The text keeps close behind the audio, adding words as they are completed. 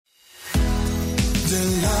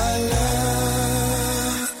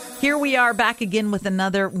Here we are back again with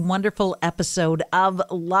another wonderful episode of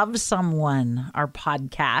Love Someone, our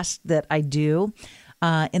podcast that I do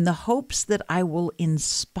in the hopes that I will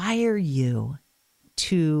inspire you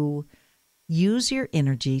to use your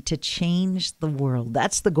energy to change the world.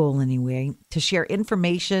 That's the goal anyway, to share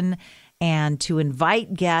information and to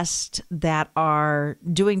invite guests that are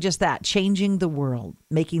doing just that, changing the world,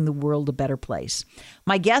 making the world a better place.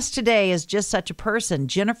 My guest today is just such a person,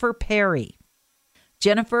 Jennifer Perry.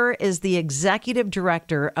 Jennifer is the executive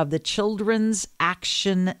director of the Children's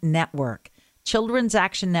Action Network. Children's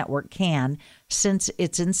Action Network can, since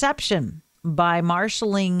its inception, by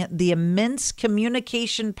marshaling the immense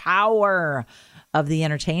communication power of the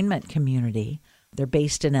entertainment community. They're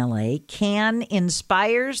based in LA. CAN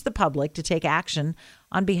inspires the public to take action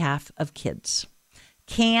on behalf of kids.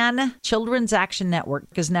 CAN, Children's Action Network,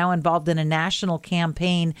 is now involved in a national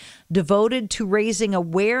campaign devoted to raising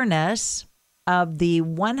awareness of the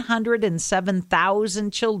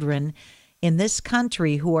 107,000 children in this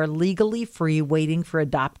country who are legally free waiting for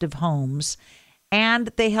adoptive homes.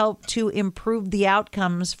 And they help to improve the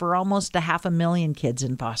outcomes for almost 500,000 kids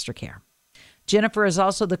in foster care. Jennifer is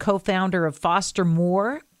also the co-founder of Foster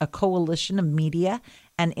More, a coalition of media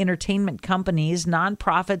and entertainment companies,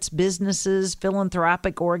 nonprofits, businesses,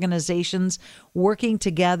 philanthropic organizations working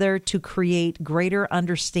together to create greater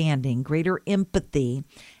understanding, greater empathy,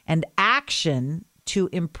 and action to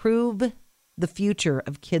improve the future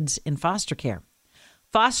of kids in foster care.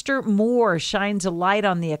 Foster More shines a light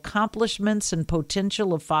on the accomplishments and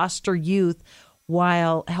potential of foster youth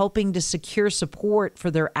while helping to secure support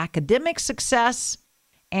for their academic success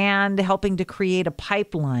and helping to create a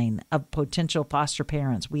pipeline of potential foster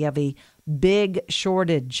parents. We have a big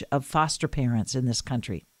shortage of foster parents in this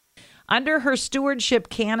country. Under her stewardship,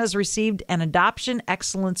 CAN has received an Adoption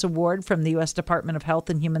Excellence Award from the U.S. Department of Health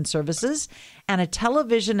and Human Services and a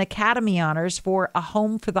Television Academy Honors for A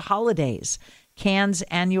Home for the Holidays, CAN's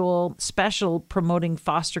annual special promoting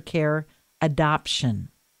foster care adoption.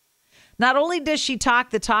 Not only does she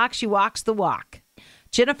talk the talk, she walks the walk.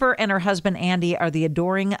 Jennifer and her husband, Andy, are the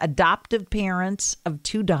adoring adoptive parents of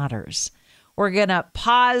 2 daughters. We're going to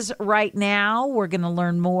pause right now. We're going to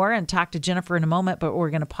learn more and talk to Jennifer in a moment, but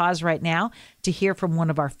we're going to pause right now to hear from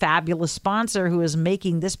one of our fabulous sponsors who is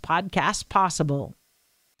making this podcast possible.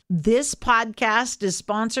 This podcast is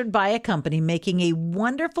sponsored by a company making a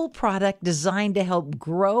wonderful product designed to help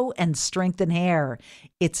grow and strengthen hair.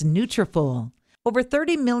 It's Nutrafol. Over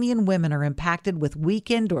 30 million women are impacted with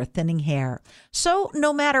weakened or thinning hair. So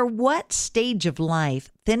no matter what stage of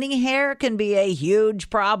life, thinning hair can be a huge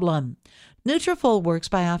problem. Nutrafol works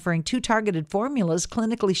by offering 2 targeted formulas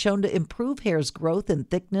clinically shown to improve hair's growth and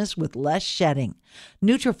thickness with less shedding.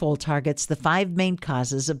 Nutrafol targets the 5 main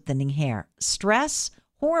causes of thinning hair: stress,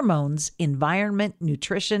 hormones, environment,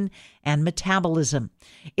 nutrition, and metabolism.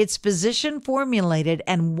 It's physician formulated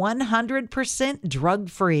and 100%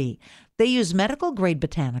 drug-free. They use medical-grade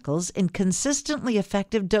botanicals in consistently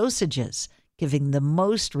effective dosages, giving the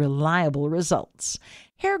most reliable results.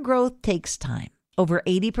 Hair growth takes time. Over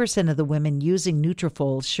 80% of the women using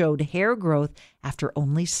Nutrafol showed hair growth after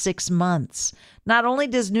only 6 months. Not only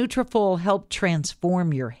does Nutrafol help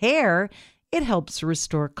transform your hair, it helps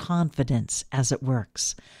restore confidence as it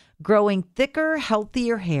works. Growing thicker,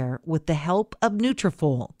 healthier hair with the help of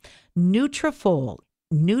Nutrafol. Nutrafol,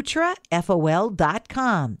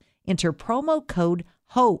 nutrafol.com. Enter promo code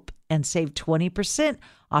HOPE and save 20%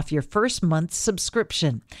 off your first month's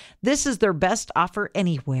subscription. This is their best offer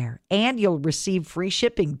anywhere, and you'll receive free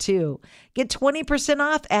shipping too. Get 20%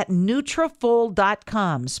 off at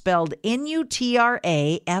Nutrafol.com, spelled Nutrafol.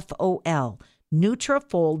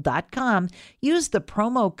 Nutrafol.com. Use the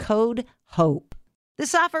promo code HOPE.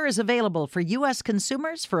 This offer is available for U.S.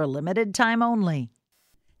 consumers for a limited time only.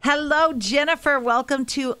 Hello, Jennifer. Welcome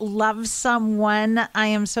to Love Someone. I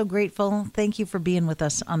am so grateful. Thank you for being with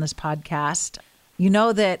us on this podcast. You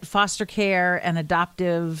know that foster care and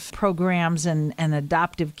adoptive programs and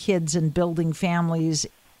adoptive kids and building families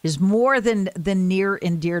is more than near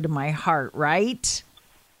and dear to my heart, right?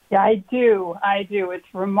 Yeah, I do. It's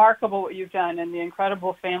remarkable what you've done and the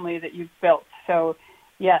incredible family that you've built. So,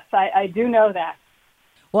 yes, I do know that.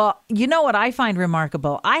 Well, you know what I find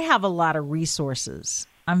remarkable? I have a lot of resources.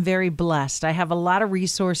 I'm very blessed. I have a lot of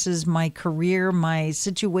resources. My career, my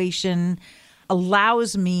situation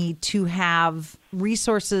allows me to have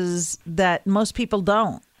resources that most people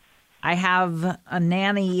don't. I have a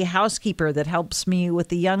nanny housekeeper that helps me with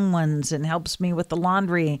the young ones and helps me with the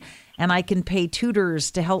laundry, and I can pay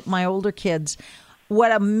tutors to help my older kids.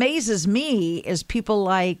 What amazes me is people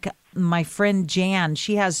like my friend Jan.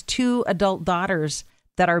 She has 2 adult daughters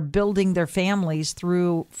that are building their families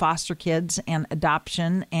through foster kids and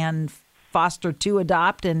adoption and foster to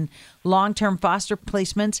adopt and long-term foster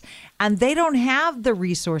placements. And they don't have the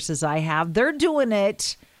resources I have. They're doing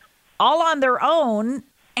it all on their own,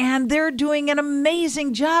 and they're doing an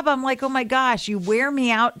amazing job. I'm like, oh my gosh, you wear me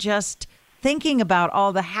out just thinking about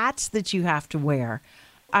all the hats that you have to wear.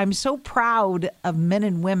 I'm so proud of men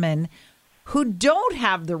and women who don't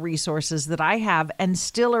have the resources that I have and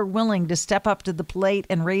still are willing to step up to the plate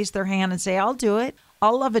and raise their hand and say, I'll do it.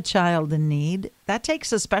 I'll love a child in need. That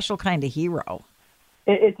takes a special kind of hero.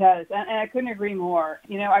 It does. And I couldn't agree more.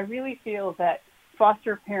 I really feel that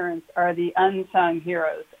foster parents are the unsung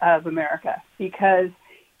heroes of America, because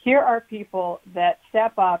here are people that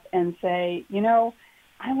step up and say,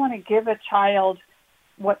 I want to give a child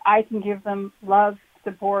what I can give them: love,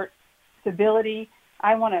 support, stability.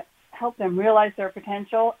 I want to help them realize their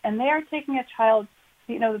potential. And they are taking a child,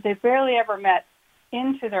 that they've barely ever met,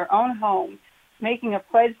 into their own home, making a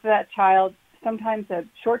pledge to that child, sometimes a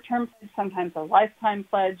short-term pledge, sometimes a lifetime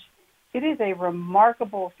pledge. It is a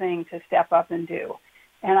remarkable thing to step up and do.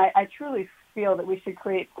 And I truly feel that we should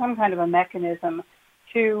create some kind of a mechanism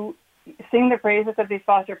to sing the praises of these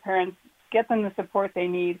foster parents, get them the support they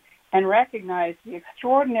need, and recognize the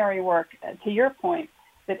extraordinary work, to your point,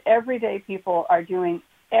 that everyday people are doing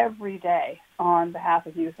every day on behalf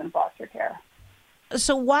of youth in foster care.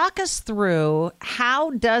 So walk us through,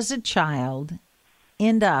 how does a child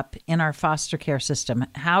end up in our foster care system?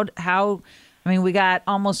 We got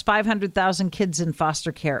almost 500,000 kids in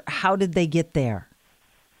foster care. How did they get there?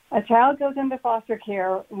 A child goes into foster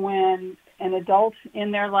care when an adult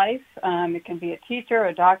in their life, it can be a teacher,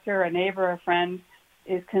 a doctor, a neighbor, a friend,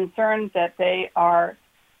 is concerned that they are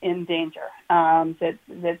in danger,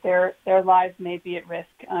 that their lives may be at risk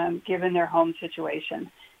given their home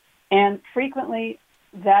situation. And frequently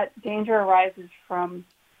that danger arises from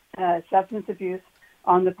substance abuse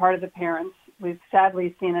on the part of the parents. We've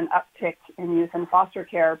sadly seen an uptick in youth in foster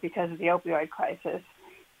care because of the opioid crisis.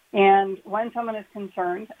 And when someone is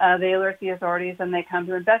concerned, they alert the authorities and they come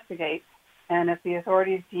to investigate. And if the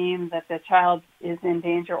authorities deem that the child is in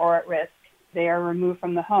danger or at risk, they are removed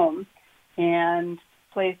from the home and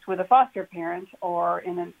placed with a foster parent or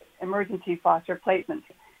in an emergency foster placement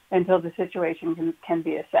until the situation can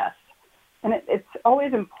be assessed. And it's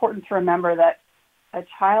always important to remember that a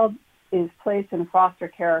child is placed in foster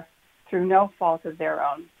care through no fault of their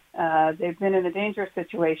own. They've been in a dangerous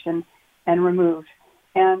situation and removed.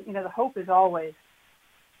 And, the hope is always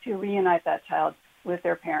to reunite that child with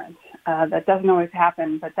their parents. That doesn't always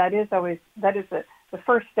happen, but that is the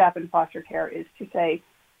first step in foster care, is to say,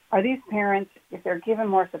 are these parents, if they're given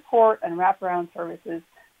more support and wraparound services,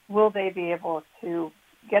 will they be able to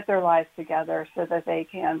get their lives together so that they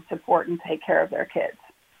can support and take care of their kids?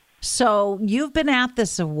 So you've been at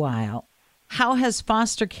this a while. How has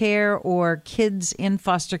foster care or kids in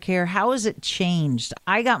foster care, how has it changed?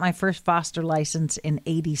 I got my first foster license in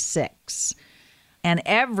 '86, and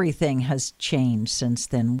everything has changed since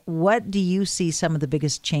then. What do you see some of the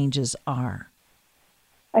biggest changes are?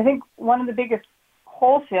 I think one of the biggest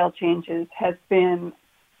wholesale changes has been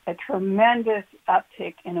a tremendous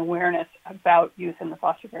uptick in awareness about youth in the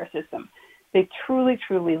foster care system. They truly,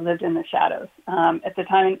 truly lived in the shadows. At the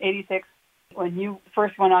time in '86, when you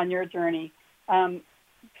first went on your journey,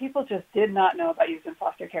 people just did not know about youth in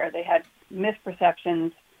foster care. They had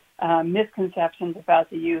misperceptions, misconceptions about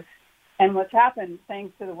the youth. And what's happened,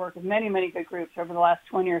 thanks to the work of many, many good groups over the last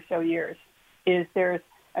 20 or so years, is there's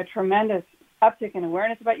a tremendous uptick in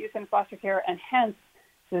awareness about youth in foster care, and hence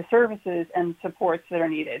the services and supports that are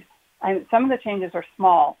needed. Some of the changes are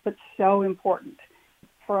small, but so important.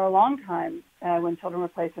 For a long time, when children were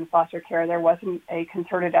placed in foster care, there wasn't a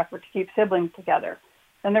concerted effort to keep siblings together.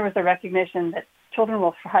 Then there was the recognition that children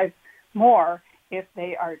will thrive more if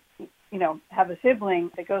they are, have a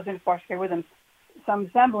sibling that goes into foster care with them, some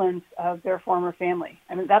semblance of their former family.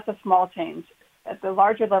 That's a small change. At the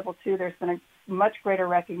larger level, too, there's been a much greater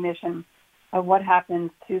recognition of what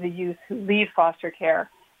happens to the youth who leave foster care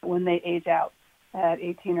when they age out at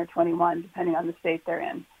 18 or 21, depending on the state they're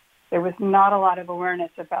in. There was not a lot of awareness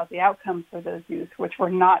about the outcomes for those youth, which were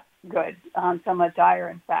not good, somewhat dire,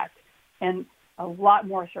 in fact. And a lot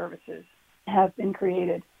more services have been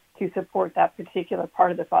created to support that particular part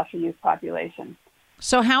of the foster youth population.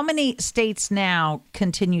 So how many states now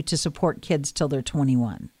continue to support kids till they're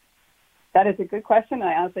 21? That is a good question.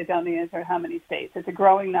 I honestly don't know the answer to how many states. It's a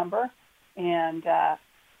growing number, and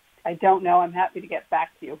I don't know. I'm happy to get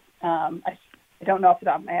back to you. I don't know off the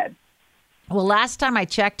top of my head. Well, last time I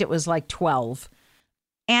checked, it was like 12.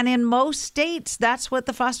 And in most states, that's what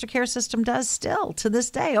the foster care system does still to this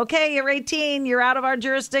day. Okay, you're 18, you're out of our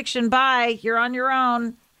jurisdiction. Bye. You're on your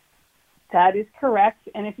own. That is correct.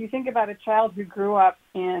 And if you think about a child who grew up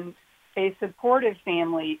in a supportive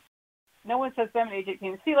family, no one says to them at age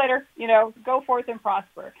 18, see you later, go forth and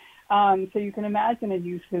prosper. So you can imagine a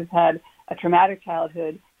youth who's had a traumatic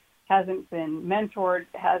childhood, hasn't been mentored,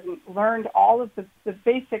 hasn't learned all of the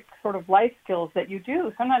basic sort of life skills that you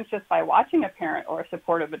do, sometimes just by watching a parent or a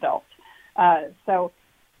supportive adult. So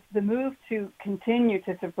the move to continue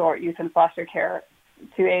to support youth in foster care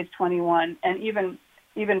to age 21 and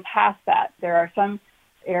even past that, there are some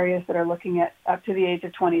areas that are looking at up to the age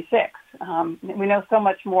of 26. We know so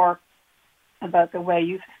much more about the way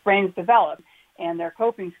youth brains develop and their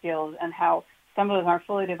coping skills and how some of those aren't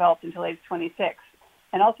fully developed until age 26.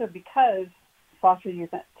 And also because foster youth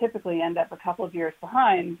typically end up a couple of years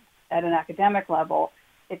behind at an academic level,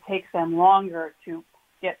 it takes them longer to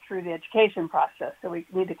get through the education process. So we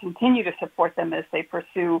need to continue to support them as they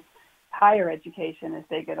pursue higher education as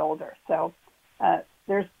they get older. So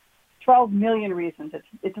there's 12 million reasons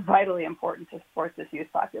it's vitally important to support this youth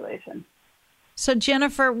population. So,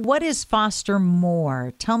 Jennifer, what is Foster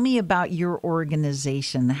More? Tell me about your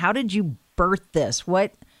organization. How did you birth this?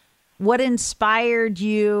 What inspired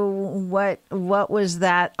you? What was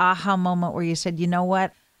that aha moment where you said, you know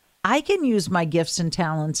what? I can use my gifts and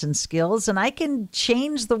talents and skills, and I can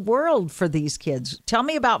change the world for these kids. Tell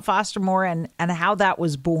me about Foster More and how that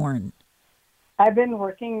was born. I've been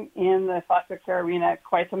working in the foster care arena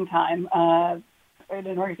quite some time. At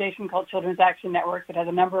an organization called Children's Action Network that has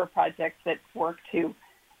a number of projects that work to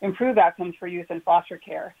improve outcomes for youth in foster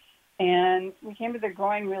care. And we came to the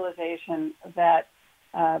growing realization that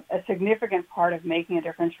a significant part of making a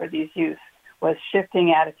difference for these youth was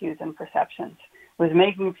shifting attitudes and perceptions, was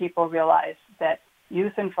making people realize that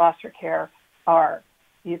youth in foster care are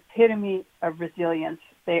the epitome of resilience.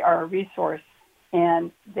 They are a resource, and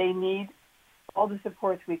they need all the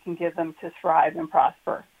supports we can give them to thrive and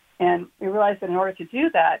prosper. And we realized that in order to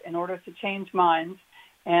do that, in order to change minds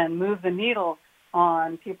and move the needle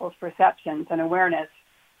on people's perceptions and awareness,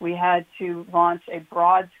 we had to launch a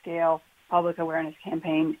broad-scale public awareness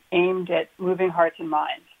campaign aimed at moving hearts and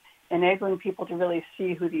minds, enabling people to really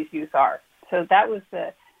see who these youth are. So that was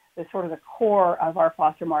the sort of the core of our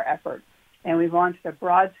Foster More effort. And we launched a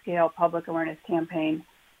broad-scale public awareness campaign,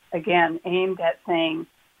 again, aimed at saying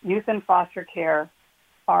youth in foster care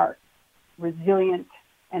are resilient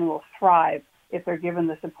and will thrive if they're given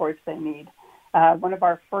the supports they need. One of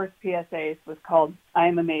our first PSAs was called I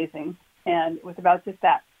Am Amazing, and it was about just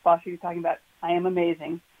that. Foster youth talking about, I am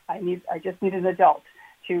amazing. I just need an adult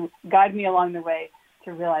to guide me along the way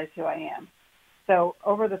to realize who I am. So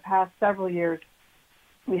over the past several years,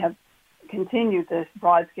 we have continued this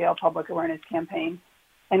broad-scale public awareness campaign.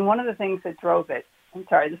 And one of the things that drove it, I'm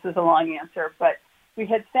sorry, this is a long answer, but we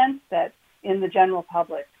had sensed that in the general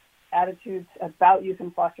public, attitudes about youth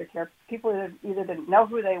in foster care, people either didn't know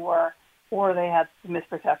who they were or they had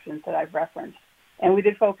misperceptions that I've referenced. And we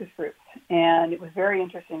did focus groups, and it was very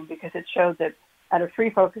interesting because it showed that out of 3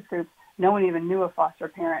 focus groups, no one even knew a foster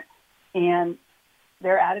parent, and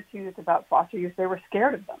their attitudes about foster youth, they were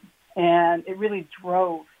scared of them. And it really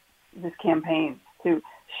drove this campaign to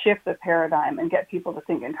shift the paradigm and get people to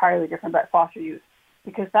think entirely different about foster youth,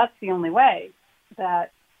 because that's the only way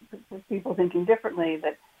that with people thinking differently,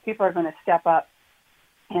 that people are going to step up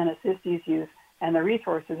and assist these youth, and the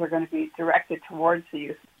resources are going to be directed towards the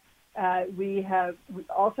youth. We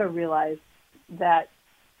also realized that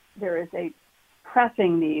there is a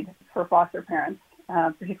pressing need for foster parents,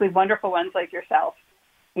 particularly wonderful ones like yourself.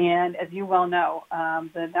 And as you well know,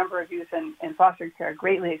 the number of youth in foster care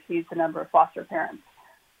greatly exceeds the number of foster parents.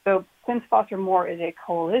 So since Foster More is a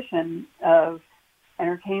coalition of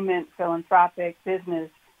entertainment, philanthropic, business,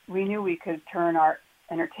 we knew we could turn our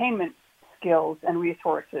entertainment skills and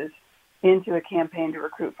resources into a campaign to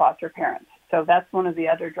recruit foster parents. So that's one of the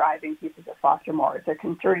other driving pieces of Foster More. It's a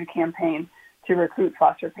concerted campaign to recruit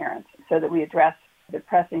foster parents so that we address the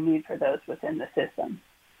pressing need for those within the system.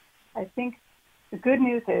 I think the good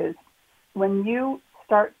news is when you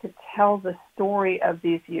start to tell the story of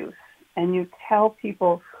these youth and you tell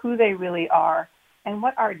people who they really are and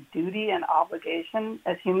what our duty and obligation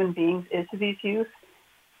as human beings is to these youth,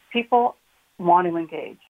 people want to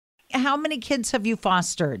engage. How many kids have you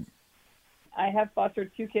fostered? I have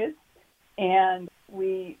fostered 2 kids, and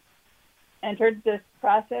we entered this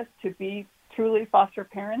process to be truly foster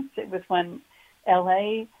parents. It was when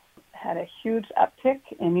LA had a huge uptick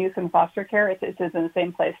in youth in foster care. It's in the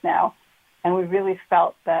same place now. And we really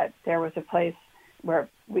felt that there was a place where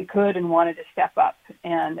we could and wanted to step up.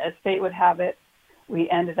 And as fate would have it, we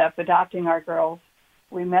ended up adopting our girls.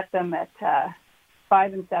 We met them at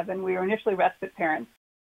 5 and 7. We were initially respite parents.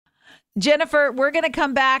 Jennifer, we're going to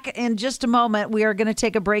come back in just a moment. We are going to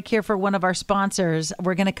take a break here for one of our sponsors.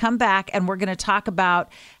 We're going to come back and we're going to talk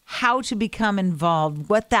about how to become involved,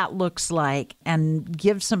 what that looks like, and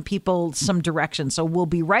give some people some direction. So we'll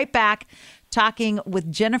be right back talking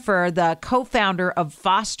with Jennifer, the co-founder of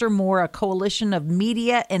Foster More, a coalition of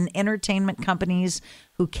media and entertainment companies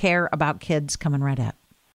who care about kids. Coming right up.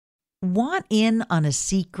 Want in on a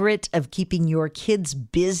secret of keeping your kids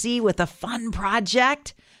busy with a fun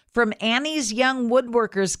project? From Annie's Young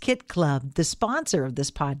Woodworkers Kit Club, the sponsor of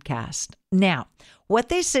this podcast. Now, what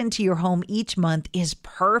they send to your home each month is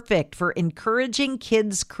perfect for encouraging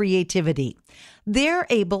kids' creativity. They're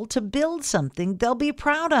able to build something they'll be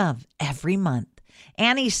proud of every month.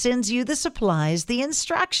 Annie sends you the supplies, the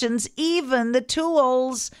instructions, even the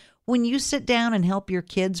tools. When you sit down and help your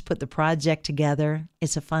kids put the project together,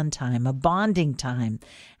 it's a fun time, a bonding time,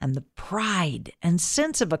 and the pride and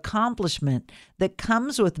sense of accomplishment that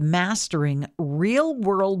comes with mastering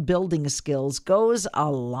real-world building skills goes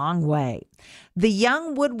a long way. The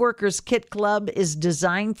Young Woodworkers Kit Club is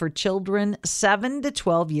designed for children 7 to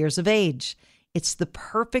 12 years of age. It's the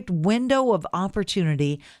perfect window of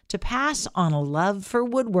opportunity to pass on a love for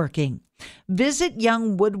woodworking. Visit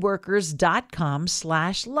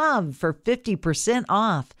youngwoodworkers.com/love for 50%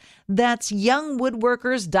 off. That's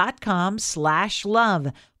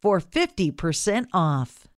youngwoodworkers.com/love for 50%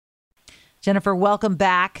 off. Jennifer, welcome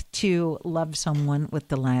back to Love Someone with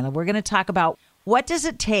Delilah. We're going to talk about what does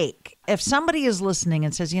it take if somebody is listening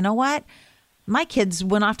and says, you know what? My kids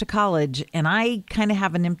went off to college and I kind of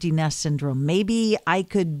have an empty nest syndrome. Maybe I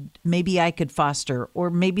could foster,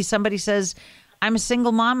 or maybe somebody says, I'm a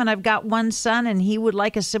single mom and I've got one son and he would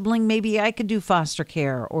like a sibling. Maybe I could do foster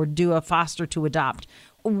care or do a foster to adopt.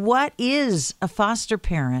 What is a foster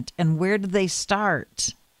parent and where do they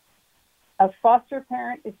start? A foster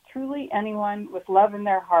parent is truly anyone with love in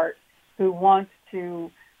their heart who wants to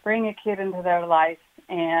bring a kid into their life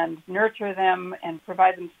and nurture them and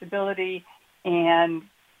provide them stability and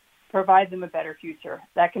provide them a better future.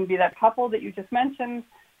 That can be that couple that you just mentioned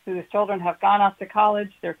whose children have gone off to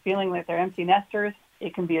college. They're feeling like they're empty nesters.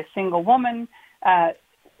 It can be a single woman. The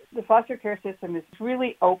foster care system is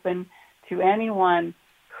really open to anyone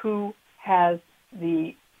who has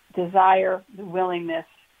the desire, the willingness,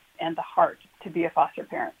 and the heart to be a foster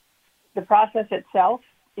parent. The process itself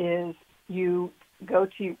is you go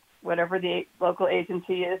to whatever the local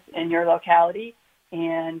agency is in your locality,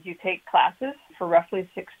 and you take classes for roughly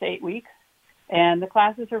 6 to 8 weeks. And the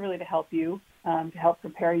classes are really to help you, to help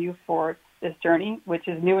prepare you for this journey, which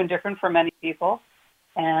is new and different for many people.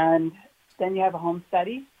 And then you have a home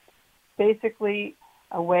study, basically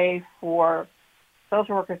a way for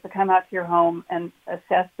social workers to come out to your home and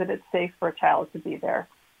assess that it's safe for a child to be there.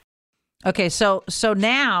 Okay, so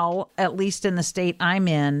now, at least in the state I'm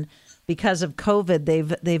in, because of COVID,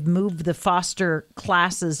 they've moved the foster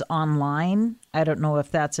classes online. I don't know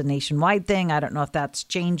if that's a nationwide thing. I don't know if that's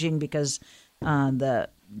changing because the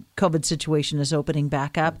COVID situation is opening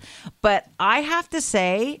back up. But I have to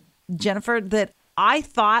say, Jennifer, that I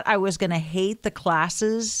thought I was going to hate the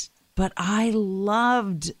classes, but I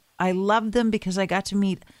loved them because I got to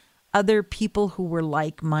meet other people who were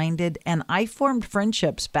like-minded. And I formed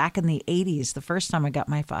friendships back in the 80s, the first time I got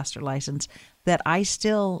my foster license, that I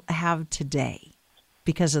still have today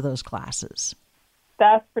because of those classes.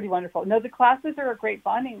 That's pretty wonderful. No, the classes are a great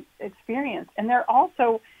bonding experience. And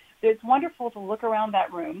it's wonderful to look around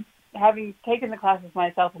that room, having taken the classes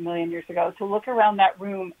myself a million years ago, to look around that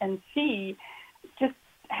room and see just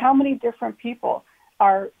how many different people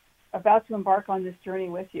are about to embark on this journey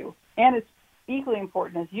with you. And it's equally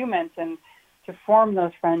important, as you mentioned, to form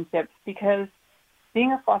those friendships, because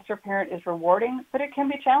being a foster parent is rewarding, but it can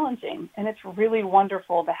be challenging. And it's really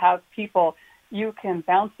wonderful to have people you can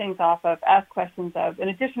bounce things off of, ask questions of, in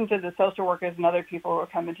addition to the social workers and other people who are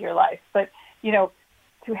coming to your life. But,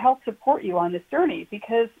 to help support you on this journey,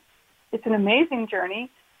 because it's an amazing journey,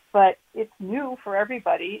 but it's new for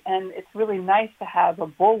everybody. And it's really nice to have a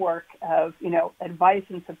bulwark of, advice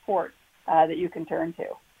and support that you can turn to.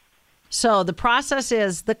 So the process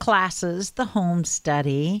is the classes, the home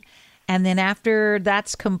study, and then after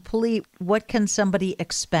that's complete, what can somebody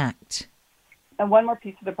expect? And one more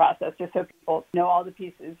piece of the process, just so people know all the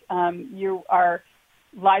pieces. You are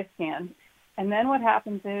live scanned, and then what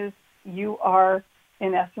happens is you are,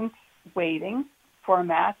 in essence, waiting for a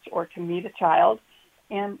match or to meet a child.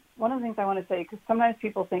 And one of the things I want to say, because sometimes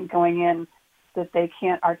people think going in that they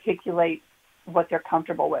can't articulate what they're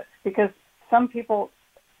comfortable with, because some people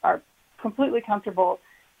are completely comfortable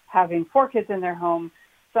having 4 kids in their home.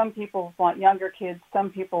 Some people want younger kids. Some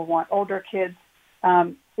people want older kids.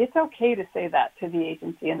 It's okay to say that to the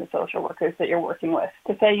agency and the social workers that you're working with,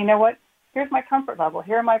 to say, you know what, here's my comfort level.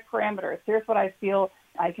 Here are my parameters. Here's what I feel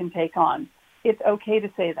I can take on. It's okay to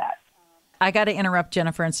say that. I got to interrupt,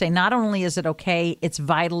 Jennifer, and say not only is it okay, it's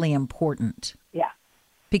vitally important. Yeah.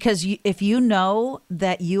 Because if you know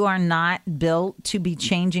that you are not built to be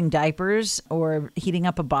changing diapers or heating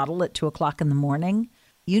up a bottle at 2 o'clock in the morning,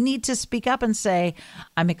 you need to speak up and say,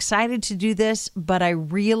 I'm excited to do this, but I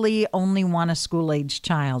really only want a school-age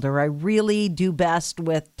child, or I really do best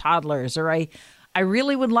with toddlers, or I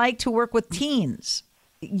really would like to work with teens.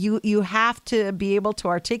 You have to be able to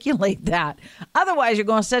articulate that. Otherwise, you're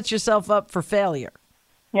going to set yourself up for failure.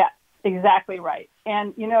 Yeah, exactly right.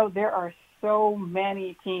 And, there are so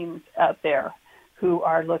many teens out there who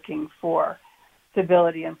are looking for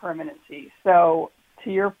stability and permanency. So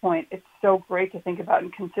to your point, it's so great to think about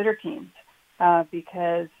and consider teens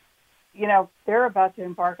because, they're about to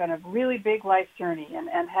embark on a really big life journey,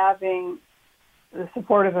 and having the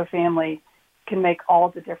support of a family can make all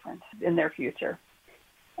the difference in their future.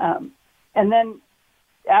 And then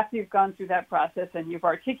after you've gone through that process and you've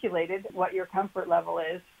articulated what your comfort level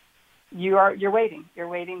is, you're waiting. You're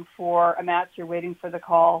waiting for a match. You're waiting for the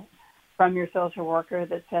call from your social worker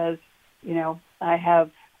that says, I have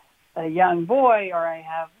a young boy, or I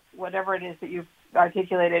have whatever it is that you've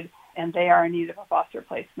articulated, and they are in need of a foster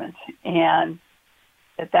placement. And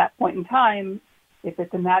at that point in time, if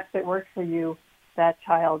it's a match that works for you, that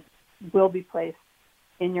child will be placed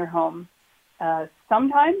in your home.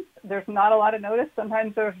 Sometimes there's not a lot of notice.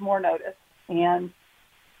 Sometimes there's more notice, and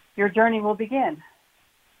your journey will begin.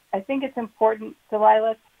 I think it's important,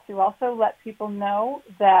 Delilah, to also let people know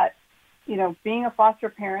that, being a foster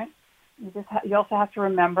parent, you also have to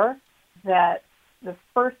remember that the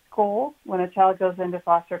first goal when a child goes into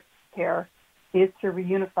foster care is to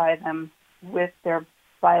reunify them with their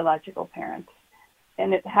biological parents.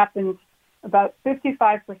 And it happens, about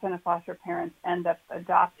 55% of foster parents end up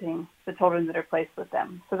adopting the children that are placed with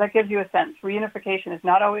them. So that gives you a sense. Reunification is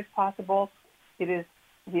not always possible. It is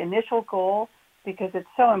the initial goal because it's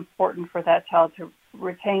so important for that child to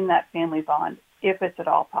retain that family bond if it's at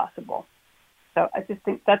all possible. So I just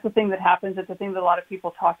think that's the thing that happens. It's a thing that a lot of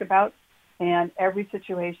people talk about, and every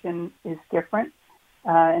situation is different,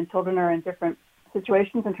 and children are in different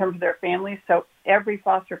situations in terms of their families, so every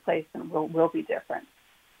foster placement will be different.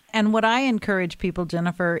 And what I encourage people,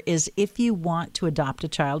 Jennifer, is if you want to adopt a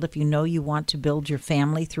child, if you know you want to build your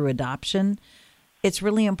family through adoption, it's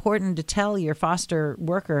really important to tell your foster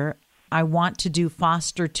worker, I want to do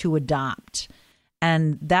foster to adopt.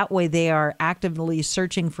 And that way they are actively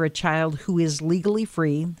searching for a child who is legally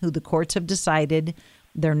free, who the courts have decided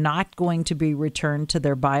they're not going to be returned to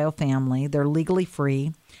their bio family. They're legally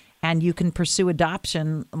free. And you can pursue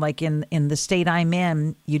adoption. Like in the state I'm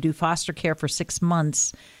in, you do foster care for 6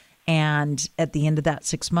 months. And at the end of that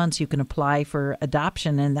 6 months, you can apply for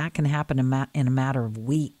adoption. And that can happen in a matter of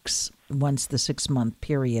weeks once the 6-month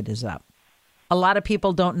period is up. A lot of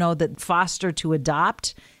people don't know that foster to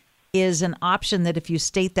adopt is an option that if you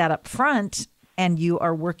state that up front and you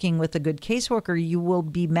are working with a good caseworker, you will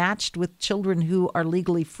be matched with children who are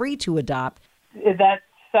legally free to adopt. That's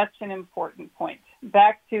such an important point.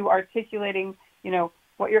 Back to articulating,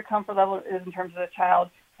 what your comfort level is in terms of the child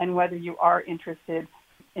and whether you are interested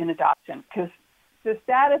in adoption, because the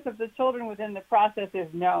status of the children within the process is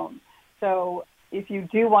known. So if you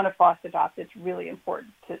do want to foster adopt, it's really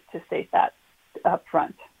important to state that up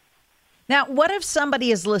front. Now, what if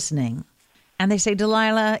somebody is listening and they say,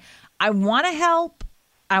 Delilah, I want to help,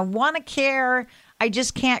 I want to care, I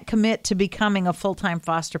just can't commit to becoming a full-time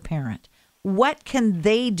foster parent. What can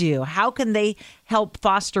they do? How can they help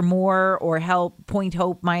foster more or help Point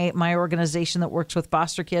Hope, my organization that works with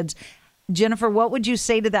foster kids? Jennifer, what would you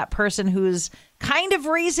say to that person who's kind of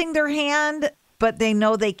raising their hand, but they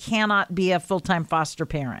know they cannot be a full-time foster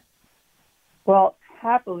parent? Well,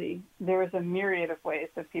 happily, there is a myriad of ways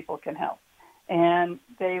that people can help. And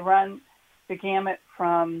they run the gamut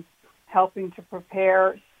from helping to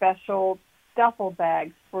prepare special duffel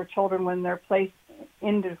bags for children when they're placed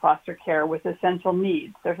into foster care with essential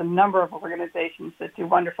needs. There's a number of organizations that do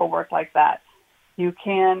wonderful work like that. You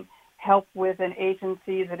can help with an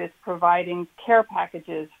agency that is providing care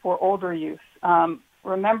packages for older youth.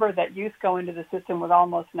 Remember that youth go into the system with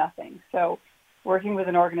almost nothing. So working with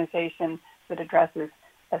an organization that addresses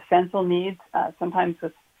essential needs, sometimes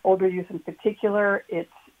with older youth in particular, it's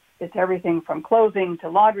everything from clothing to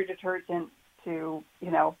laundry detergent to,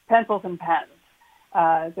 pencils and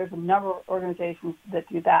pens. There's a number of organizations that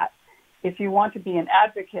do that. If you want to be an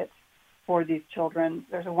advocate for these children.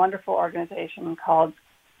 There's a wonderful organization called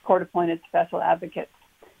Court-Appointed Special Advocates,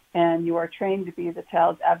 and you are trained to be the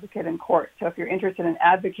child's advocate in court. So if you're interested in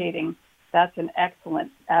advocating, that's an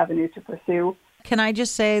excellent avenue to pursue. Can I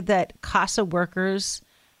just say that CASA workers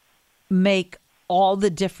make all the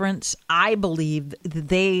difference? I believe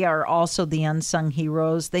they are also the unsung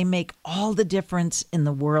heroes. They make all the difference in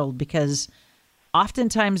the world because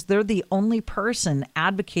oftentimes they're the only person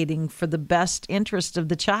advocating for the best interest of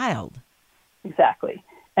the child. Exactly.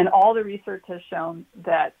 And all the research has shown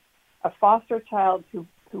that a foster child who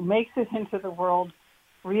makes it into the world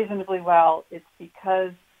reasonably well, it's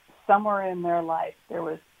because somewhere in their life there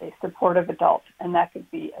was a supportive adult. And that could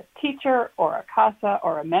be a teacher or a CASA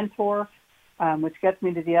or a mentor, which gets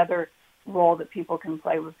me to the other role that people can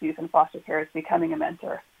play with youth in foster care is becoming a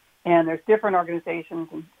mentor. And there's different organizations,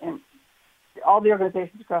 and all the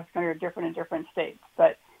organizations across the country are different in different states.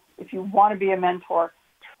 But if you want to be a mentor,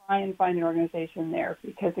 try and find an organization there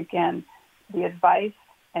because, again, the advice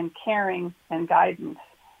and caring and guidance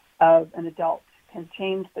of an adult can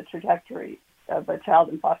change the trajectory of a child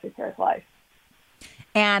in foster care's life.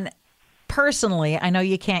 And personally, I know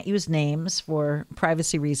you can't use names for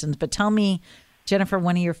privacy reasons, but tell me, Jennifer,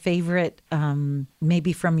 one of your favorite,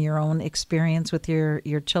 maybe from your own experience with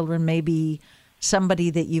your children, maybe somebody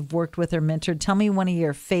that you've worked with or mentored. Tell me one of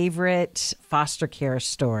your favorite foster care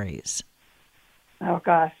stories. Oh,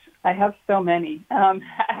 gosh, I have so many.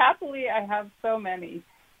 Happily, I have so many.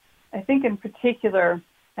 I think in particular,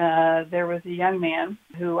 there was a young man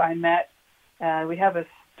who I met. We have a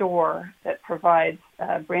store that provides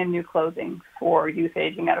brand new clothing for youth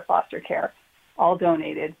aging out of foster care, all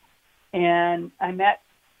donated. And I met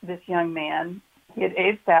this young man. He had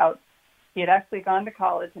aged out. He had actually gone to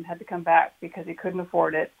college and had to come back because he couldn't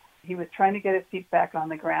afford it. He was trying to get his feet back on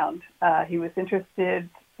the ground. He was interested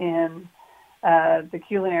in the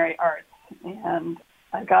culinary arts, and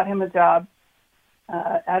I got him a job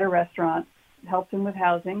at a restaurant, helped him with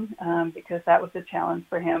housing because that was a challenge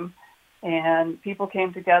for him. And people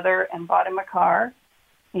came together and bought him a car,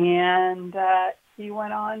 and he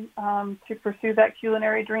went on to pursue that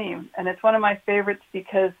culinary dream. And it's one of my favorites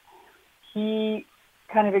because he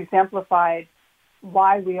kind of exemplified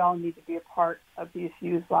why we all need to be a part of these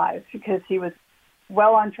youth lives, because he was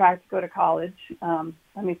well on track to go to college.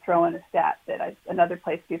 Let me throw in a stat that another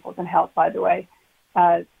place people can help, by the way.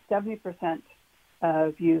 70%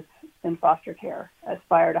 of youth in foster care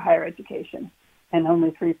aspire to higher education, and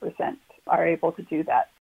only 3% are able to do that.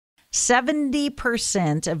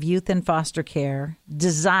 70% of youth in foster care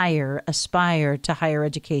aspire to higher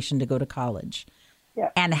education to go to college.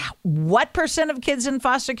 Yeah. And what percent of kids in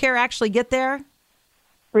foster care actually get there?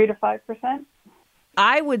 3 to 5%.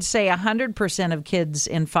 I would say 100% of kids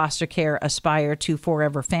in foster care aspire to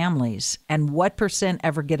forever families. And what percent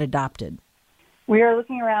ever get adopted? We are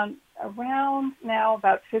looking around now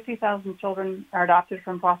about 50,000 children are adopted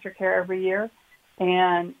from foster care every year.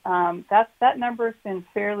 And that number has been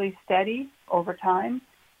fairly steady over time.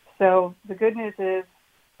 So the good news is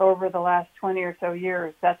over the last 20 or so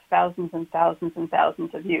years, that's thousands and thousands and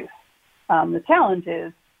thousands of youth. The challenge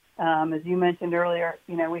is, as you mentioned earlier,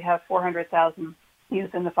 we have 400,000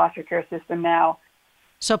 youth in the foster care system now.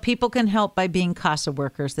 So people can help by being CASA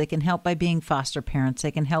workers. They can help by being foster parents.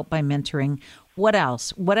 They can help by mentoring. What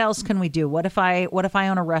else? What else can we do? What if I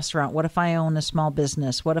own a restaurant? What if I own a small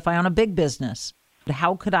business? What if I own a big business?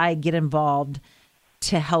 How could I get involved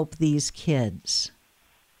to help these kids?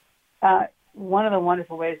 One of the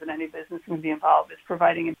wonderful ways that any business can be involved is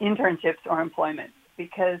providing internships or employment,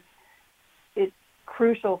 because it's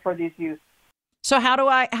crucial for these youth. So how do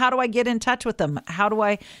I get in touch with them?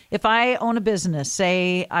 If I own a business,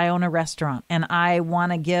 say I own a restaurant, and I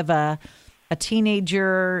want to give a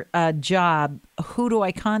teenager a job, who do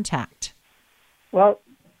I contact? Well,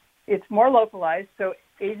 it's more localized, so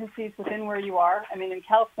agencies within where you are. I mean, in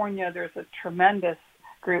California, there's a tremendous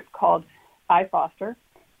group called iFoster,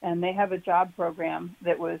 and they have a job program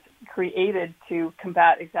that was created to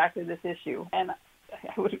combat exactly this issue. And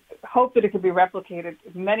I would hope that it could be replicated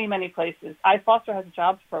in many, many places. iFoster has a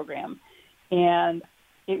jobs program, and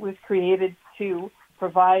it was created to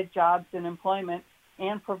provide jobs and employment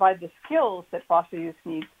and provide the skills that foster youth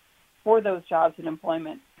need for those jobs and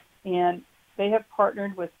employment. And they have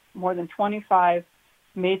partnered with more than 25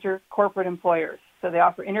 major corporate employers. So they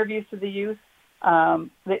offer interviews to the youth.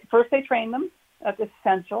 First, they train them. That's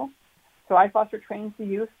essential. So iFoster trains the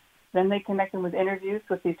youth. Then they connect them with interviews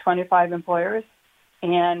with these 25 employers,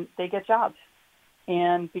 and they get jobs.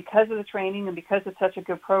 And because of the training and because it's such a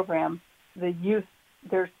good program, the youth,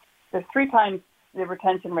 there's 3 times the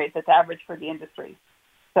retention rate that's average for the industry.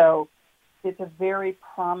 So it's a very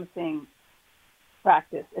promising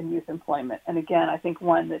practice in youth employment. And again, I think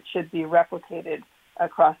one that should be replicated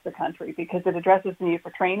across the country because it addresses the need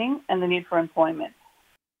for training and the need for employment.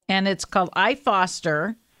 And it's called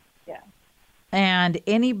iFoster. Yeah. And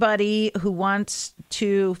anybody who wants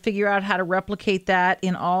to figure out how to replicate that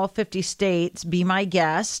in all 50 states, be my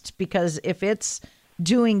guest, because if it's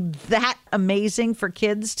doing that amazing for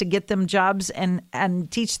kids to get them jobs and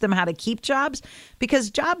teach them how to keep jobs, because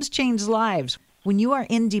jobs change lives. When you are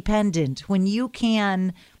independent, when you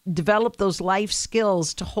can develop those life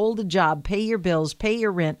skills to hold a job, pay your bills, pay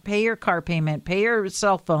your rent, pay your car payment, pay your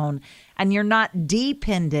cell phone, and you're not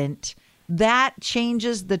dependent, that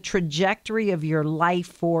changes the trajectory of your life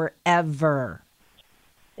forever.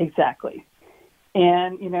 Exactly.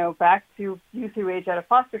 And, back to youth who age out of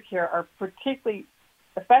foster care are particularly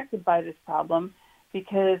affected by this problem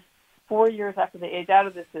because 4 years after they age out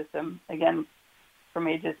of the system, again, from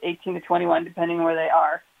ages 18 to 21, depending on where they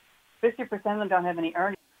are, 50% of them don't have any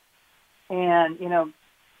earnings. And,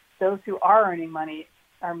 those who are earning money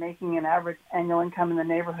are making an average annual income in the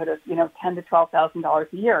neighborhood of, $10,000 to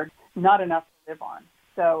 $12,000 a year, not enough to live on.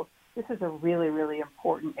 So this is a really, really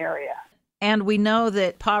important area. And we know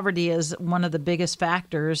that poverty is one of the biggest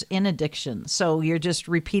factors in addiction. So you're just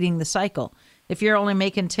repeating the cycle. If you're only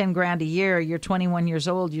making 10 grand a year, you're 21 years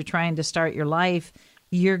old, you're trying to start your life,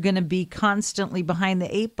 you're going to be constantly behind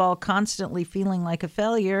the eight ball, constantly feeling like a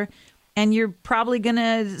failure. And you're probably going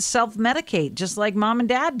to self-medicate just like mom and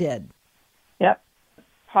dad did. Yep.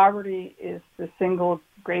 Poverty is the single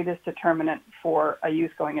greatest determinant for a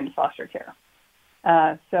youth going into foster care.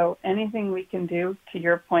 So anything we can do, to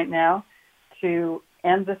your point now, to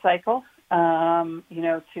end the cycle,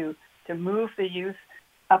 to move the youth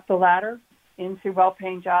up the ladder into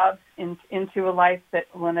well-paying jobs, into a life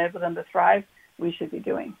that will enable them to thrive, we should be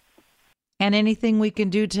doing. And anything we can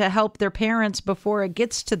do to help their parents before it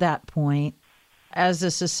gets to that point, as a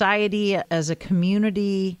society, as a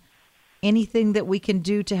community, anything that we can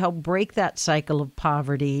do to help break that cycle of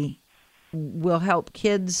poverty will help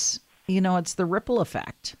kids. It's the ripple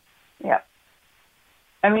effect. Yeah.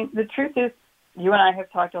 I mean, the truth is, you and I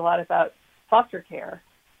have talked a lot about foster care,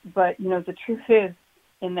 but, the truth is,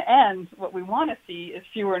 in the end, what we want to see is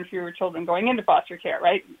fewer and fewer children going into foster care,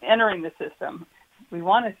 right? Entering the system. We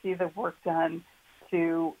want to see the work done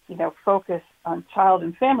to, focus on child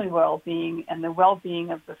and family well-being and the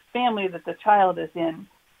well-being of the family that the child is in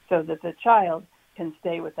so that the child can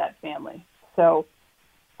stay with that family. So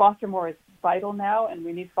foster more is vital now, and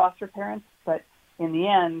we need foster parents, but in the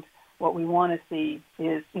end, what we want to see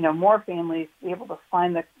is, more families be able to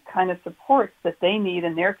find the kind of supports that they need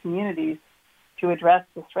in their communities to address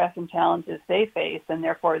the stress and challenges they face and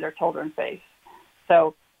therefore their children face.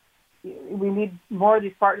 So we need more of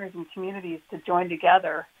these partners and communities to join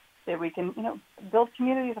together that we can, build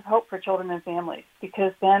communities of hope for children and families,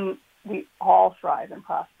 because then we all thrive and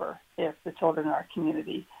prosper if the children in our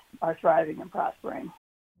community are thriving and prospering.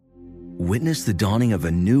 Witness the dawning of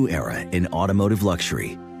a new era in automotive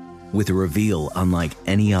luxury with a reveal unlike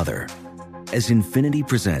any other as Infiniti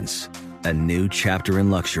presents a new chapter in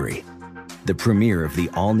luxury, the premiere of the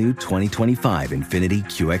all-new 2025 Infiniti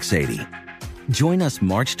QX80. Join us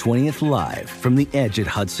March 20th live from the Edge at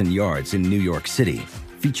Hudson Yards in New York City,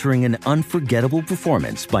 featuring an unforgettable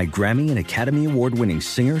performance by Grammy and Academy Award-winning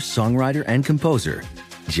singer, songwriter, and composer,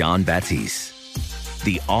 Jon Batiste.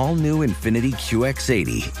 The all-new Infiniti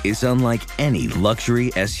QX80 is unlike any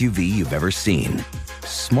luxury SUV you've ever seen.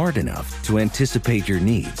 Smart enough to anticipate your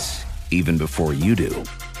needs, even before you do.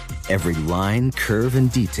 Every line, curve,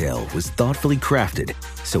 and detail was thoughtfully crafted,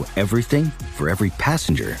 so everything for every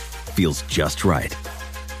passenger feels just right.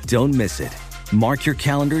 Don't miss it. Mark your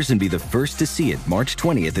calendars and be the first to see it March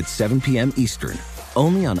 20th at 7 p.m. Eastern,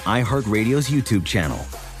 only on iHeartRadio's YouTube channel.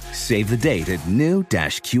 Save the date at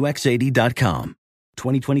new-QX80.com.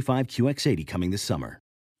 2025 QX80 coming this summer.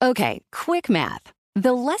 Okay, quick math.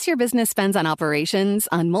 The less your business spends on operations,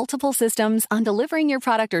 on multiple systems, on delivering your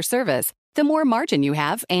product or service, the more margin you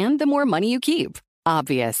have and the more money you keep.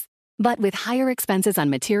 Obvious. But with higher expenses on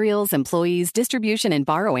materials, employees, distribution, and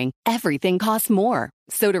borrowing, everything costs more.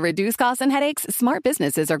 So to reduce costs and headaches, smart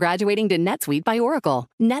businesses are graduating to NetSuite by Oracle.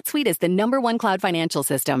 NetSuite is the #1 cloud financial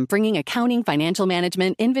system, bringing accounting, financial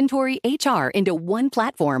management, inventory, HR into one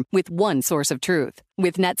platform with one source of truth.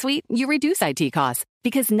 With NetSuite, you reduce IT costs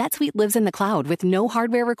because NetSuite lives in the cloud with no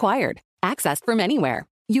hardware required, accessed from anywhere.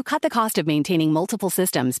 You cut the cost of maintaining multiple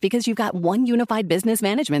systems because you've got one unified business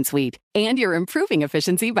management suite. And you're improving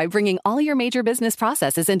efficiency by bringing all your major business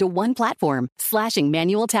processes into one platform, slashing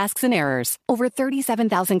manual tasks and errors. Over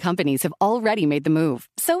 37,000 companies have already made the move.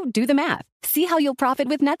 So do the math. See how you'll profit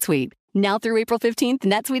with NetSuite. Now through April 15th,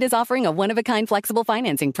 NetSuite is offering a one-of-a-kind flexible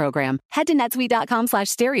financing program. Head to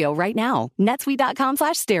netsuite.com/stereo right now.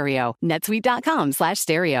 netsuite.com/stereo.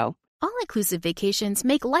 netsuite.com/stereo. All-inclusive vacations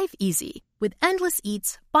make life easy with endless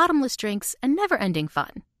eats, bottomless drinks, and never-ending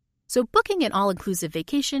fun. So booking an all-inclusive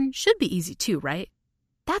vacation should be easy too, right?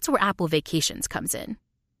 That's where Apple Vacations comes in.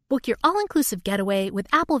 Book your all-inclusive getaway with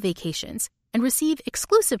Apple Vacations and receive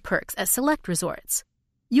exclusive perks at select resorts.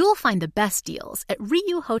 You'll find the best deals at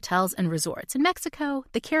Riu Hotels and Resorts in Mexico,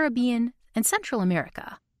 the Caribbean, and Central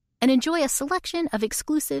America. And enjoy a selection of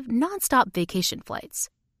exclusive nonstop vacation flights.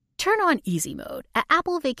 Turn on easy mode at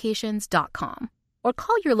applevacations.com or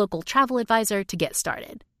call your local travel advisor to get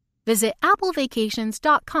started. Visit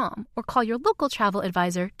applevacations.com or call your local travel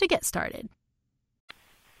advisor to get started.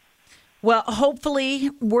 Well,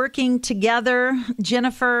 hopefully working together,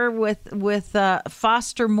 Jennifer, with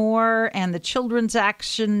Foster More and the Children's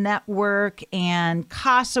Action Network and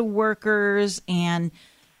CASA workers. And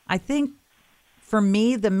I think for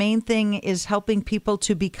me, the main thing is helping people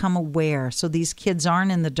to become aware. So these kids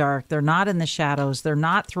aren't in the dark. They're not in the shadows. They're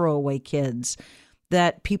not throwaway kids.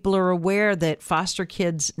 That people are aware that foster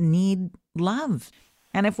kids need love.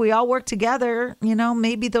 And if we all work together,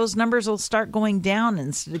 maybe those numbers will start going down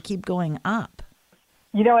instead of keep going up.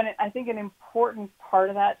 And I think an important part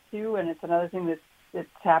of that, too, and it's another thing that's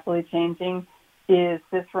happily changing, is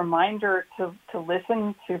this reminder to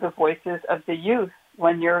listen to the voices of the youth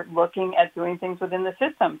when you're looking at doing things within the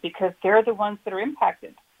system, because they're the ones that are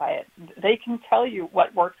impacted by it. They can tell you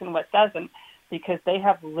what works and what doesn't because they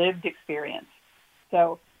have lived experience.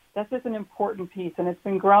 So that's just an important piece, and it's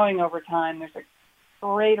been growing over time. There's a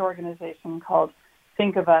great organization called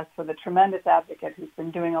Think of Us with a tremendous advocate who's been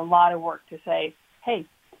doing a lot of work to say, hey,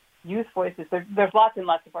 youth voices, there's lots and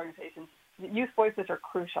lots of organizations. Youth voices are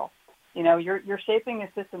crucial. You're shaping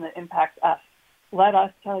a system that impacts us. Let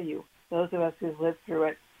us tell you, those of us who've lived through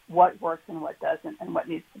it, what works and what doesn't and what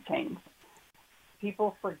needs to change.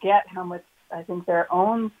 People forget how much I think their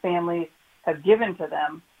own families have given to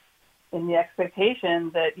them in the expectation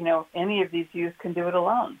that, any of these youth can do it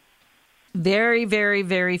alone. Very, very,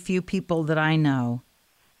 very few people that I know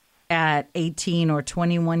at 18 or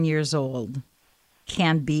 21 years old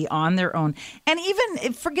can be on their own. And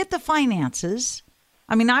even forget the finances.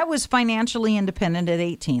 I mean, I was financially independent at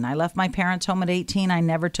 18. I left my parents home at 18. I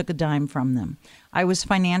never took a dime from them. I was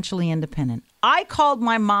financially independent. I called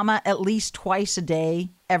my mama at least twice a day,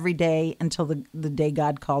 every day, until the day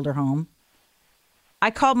God called her home. I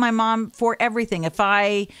called my mom for everything. If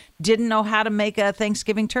I didn't know how to make a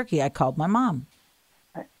Thanksgiving turkey, I called my mom.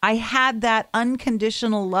 I had that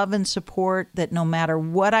unconditional love and support that no matter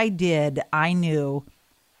what I did, I knew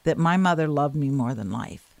that my mother loved me more than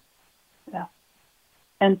life. Yeah.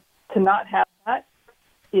 And to not have that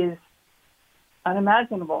is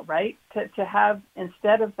unimaginable, right? To have,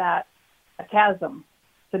 instead of that, a chasm,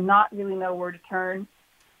 to not really know where to turn,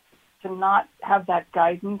 to not have that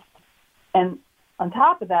guidance. And on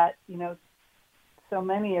top of that, so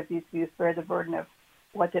many of these youth bear the burden of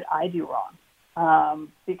what did I do wrong?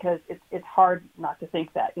 Because it's hard not to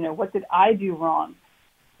think that, what did I do wrong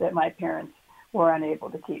that my parents were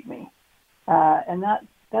unable to keep me? And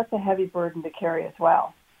that's a heavy burden to carry as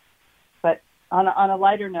well. But on a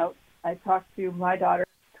lighter note, I talk to my daughter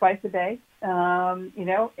twice a day,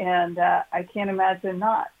 and I can't imagine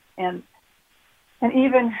not. And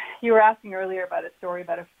even you were asking earlier about a story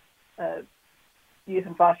about a youth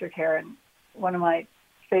in foster care, and one of my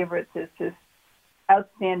favorites is this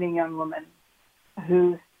outstanding young woman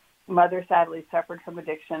whose mother sadly suffered from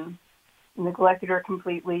addiction, neglected her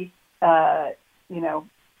completely,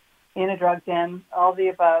 in a drug den, all the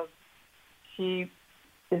above. She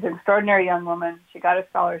is an extraordinary young woman. She got a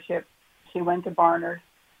scholarship. She went to Barnard.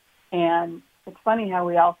 And it's funny how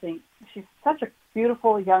we all think she's such a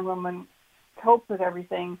beautiful young woman, coped with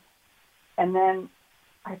everything. And then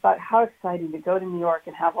I thought, how exciting to go to New York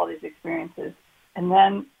and have all these experiences. And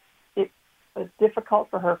then it was difficult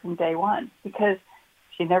for her from day one because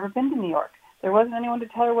she'd never been to New York. There wasn't anyone to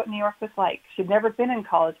tell her what New York was like. She'd never been in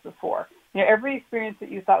college before. Every experience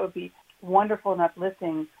that you thought would be wonderful and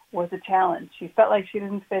uplifting was a challenge. She felt like she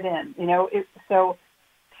didn't fit in. So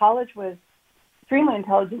college was extremely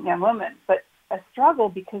intelligent young woman, but a struggle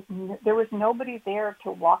because there was nobody there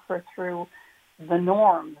to walk her through the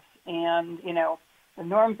norms and, the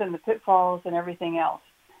norms and the pitfalls and everything else.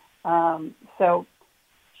 So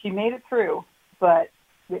she made it through, but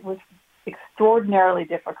it was extraordinarily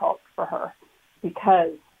difficult for her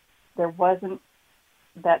because there wasn't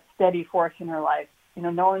that steady force in her life.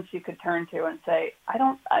 No one she could turn to and say, I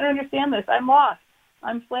don't understand this. I'm lost.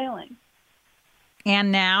 I'm flailing.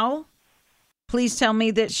 And now Please tell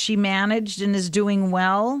me that she managed and is doing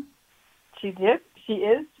well. She did. She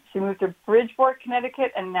is. She moved to Bridgeport,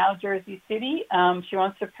 Connecticut, and now Jersey City. She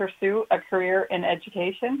wants to pursue a career in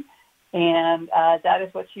education, and that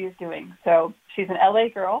is what she is doing. So she's an LA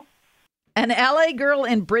girl. An LA girl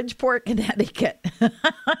in Bridgeport, Connecticut.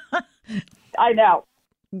 I know.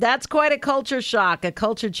 That's quite a culture shock, a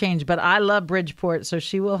culture change, but I love Bridgeport, so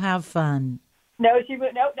she will have fun. No, now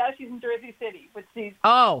she's in Jersey City, but she's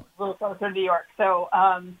a little closer to New York. So,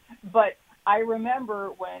 but I remember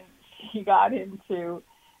when she got into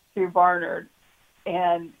Barnard,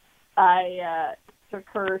 and I took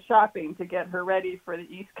her shopping to get her ready for the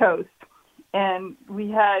East Coast, and we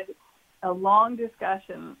had a long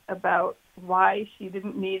discussion about why she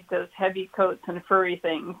didn't need those heavy coats and furry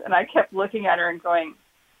things. And I kept looking at her and going,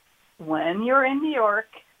 when you're in New York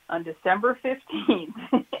on December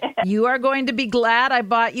 15th, you are going to be glad I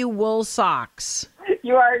bought you wool socks.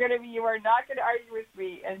 You are not going to argue with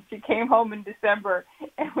me. And she came home in December,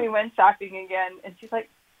 and we went shopping again. And she's like,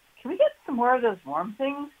 can we get some more of those warm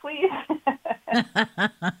things, please?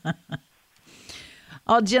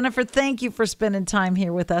 Oh, Jennifer, thank you for spending time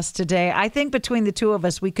here with us today. I think between the two of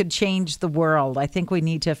us, we could change the world. I think we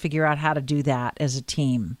need to figure out how to do that as a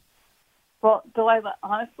team. Well, Delilah,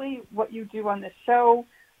 honestly, what you do on this show,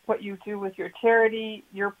 what you do with your charity,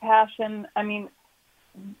 your passion, I mean,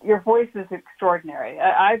 your voice is extraordinary.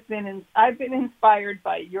 I've been inspired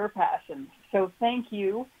by your passion. So thank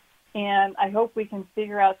you. And I hope we can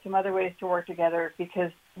figure out some other ways to work together,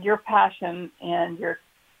 because your passion and your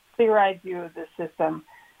clear-eyed view of this system,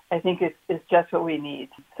 I think is just what we need.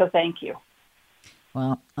 So thank you.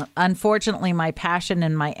 Well, unfortunately, my passion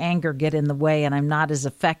and my anger get in the way, and I'm not as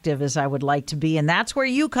effective as I would like to be. And that's where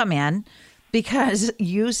you come in, because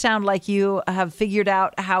you sound like you have figured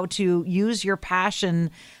out how to use your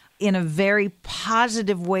passion in a very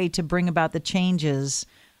positive way to bring about the changes,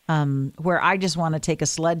 where I just want to take a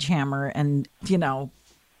sledgehammer and,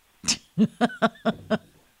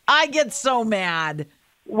 I get so mad.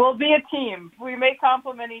 We'll be a team. We may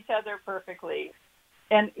complement each other perfectly.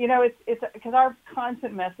 And, it's because our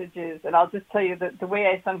constant message is, and I'll just tell you that the way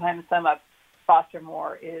I sometimes sum up foster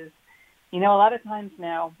more is, a lot of times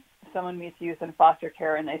now someone meets youth in foster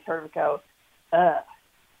care and they sort of go,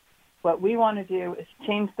 what we want to do is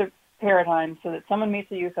change the paradigm so that someone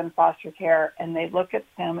meets a youth in foster care and they look at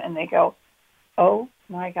them and they go, oh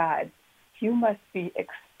my God, you must be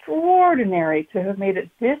extraordinary to have made it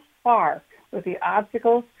this far with the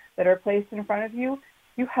obstacles that are placed in front of you.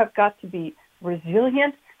 You have got to be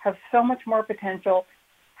resilient, have so much more potential.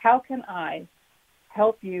 How can I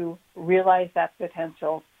help you realize that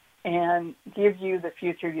potential and give you the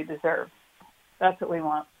future you deserve? That's what we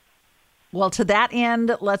want. Well, to that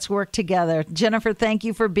end, let's work together. Jennifer, thank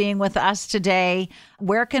you for being with us today.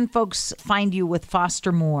 Where can folks find you with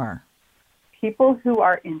Foster More? People who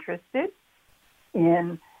are interested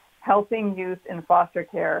in helping youth in foster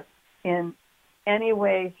care in any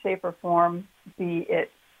way, shape, or form, be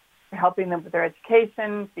it helping them with their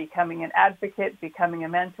education, becoming an advocate, becoming a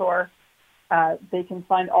mentor, they can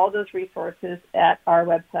find all those resources at our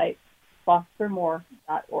website,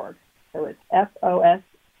 fostermore.org. So it's FOSTERMORE.org.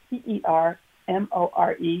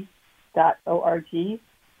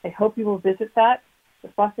 I hope you will visit that. The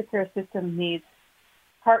foster care system needs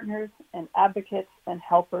partners and advocates and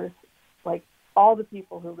helpers like all the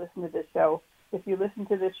people who listen to this show. If you listen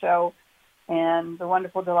to this show, and the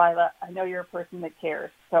wonderful Delilah, I know you're a person that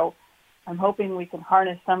cares. So I'm hoping we can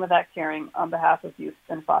harness some of that caring on behalf of youth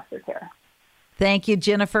in foster care. Thank you,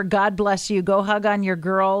 Jennifer. God bless you. Go hug on your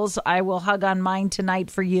girls. I will hug on mine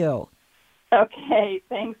tonight for you. Okay.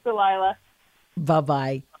 Thanks, Delilah.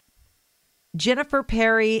 Bye-bye. Jennifer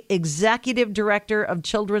Perry, Executive Director of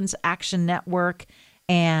Children's Action Network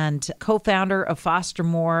and co-founder of Foster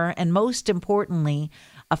More, and most importantly,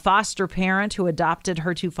 a foster parent who adopted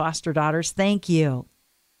her two foster daughters. Thank you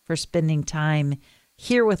for spending time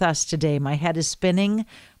here with us today. My head is spinning.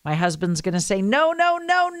 My husband's going to say, no,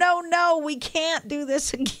 we can't do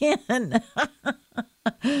this again.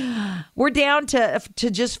 We're down to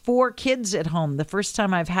just 4 kids at home. The first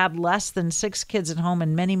time I've had less than 6 kids at home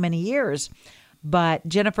in many, many years. But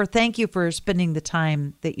Jennifer, thank you for spending the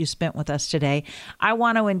time that you spent with us today. I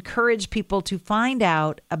want to encourage people to find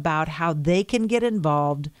out about how they can get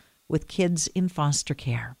involved with kids in foster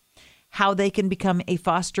care, how they can become a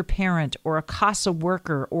foster parent or a CASA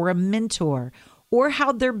worker or a mentor, or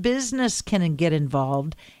how their business can get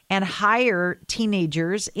involved and hire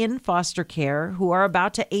teenagers in foster care who are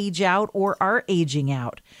about to age out or are aging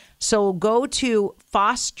out. So go to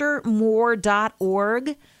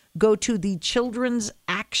fostermore.org. Go to the Children's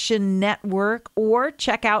Action Action Network, or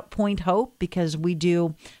check out Point Hope, because we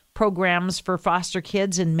do programs for foster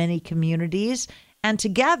kids in many communities. And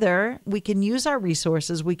together, we can use our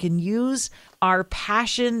resources, we can use our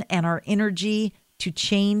passion and our energy to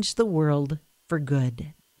change the world for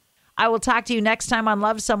good. I will talk to you next time on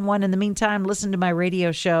Love Someone. In the meantime, listen to my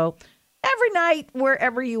radio show every night,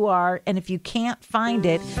 wherever you are. And if you can't find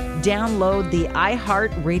it, download the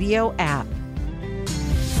iHeartRadio app.